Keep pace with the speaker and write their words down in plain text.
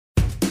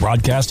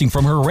Broadcasting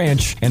from her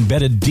ranch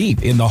embedded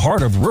deep in the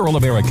heart of rural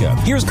America,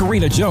 here's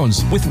Karina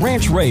Jones with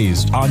Ranch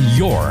Raised on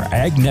your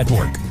Ag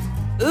Network.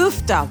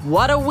 Oofta,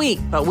 what a week,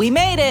 but we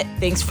made it.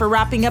 Thanks for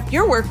wrapping up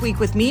your work week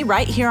with me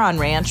right here on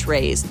Ranch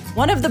Raised.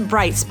 One of the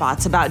bright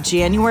spots about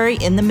January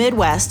in the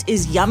Midwest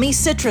is yummy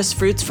citrus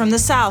fruits from the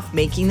South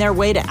making their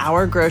way to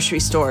our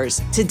grocery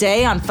stores.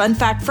 Today on Fun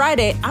Fact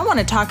Friday, I want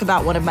to talk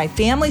about one of my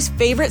family's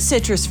favorite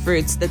citrus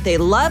fruits that they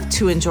love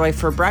to enjoy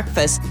for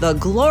breakfast, the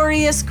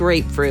glorious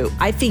grapefruit.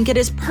 I think it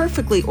is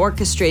perfectly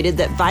orchestrated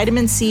that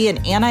vitamin C and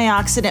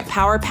antioxidant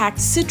power-packed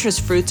citrus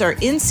fruits are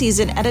in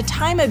season at a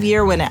time of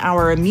year when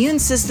our immune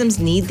systems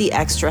need the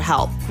extra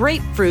help.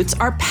 Grapefruits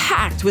are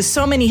packed with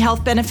so many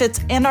health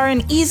benefits and are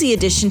an easy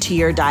addition to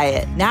your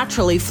diet.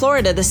 Naturally,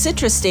 Florida, the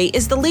citrus state,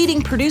 is the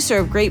leading producer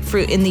of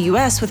grapefruit in the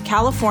U.S., with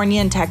California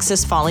and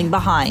Texas falling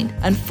behind.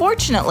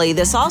 Unfortunately,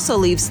 this also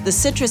leaves the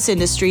citrus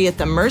industry at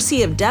the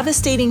mercy of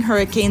devastating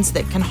hurricanes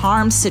that can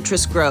harm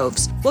citrus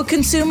groves. Well,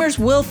 consumers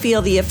will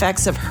feel the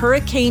effects of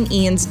Hurricane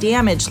Ian's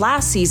damage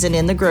last season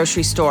in the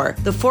grocery store.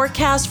 The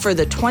forecast for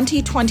the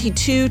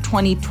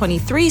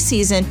 2022-2023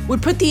 season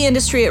would put the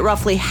industry at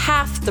roughly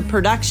half the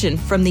production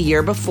from the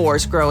year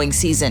before's growing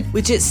season,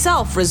 which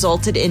itself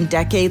resulted in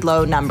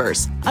decade-low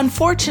numbers.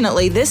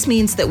 Unfortunately, this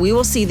means that we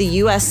will see the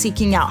U.S.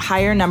 seeking out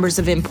higher numbers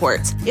of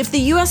imports. If the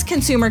U.S.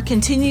 consumer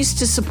continues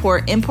to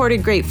support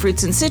imported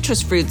grapefruits and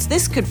citrus fruits,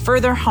 this could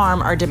further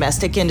harm our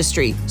domestic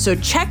industry. So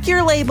check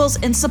your labels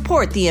and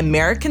support the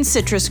American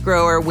citrus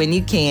grower when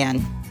you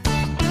can.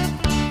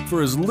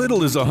 For as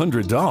little as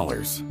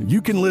 $100,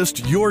 you can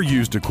list your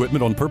used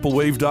equipment on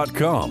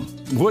purplewave.com.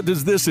 What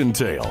does this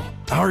entail?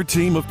 Our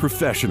team of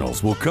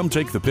professionals will come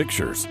take the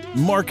pictures,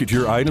 market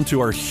your item to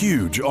our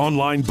huge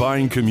online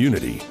buying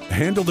community,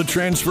 handle the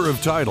transfer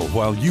of title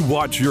while you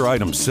watch your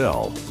item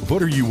sell.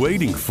 What are you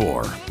waiting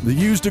for? The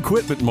used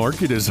equipment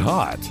market is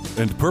hot,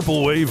 and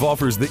Purple Wave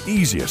offers the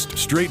easiest,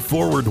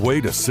 straightforward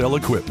way to sell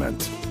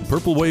equipment.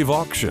 Purple Wave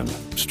Auction.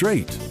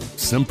 Straight,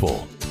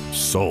 simple,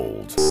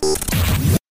 sold.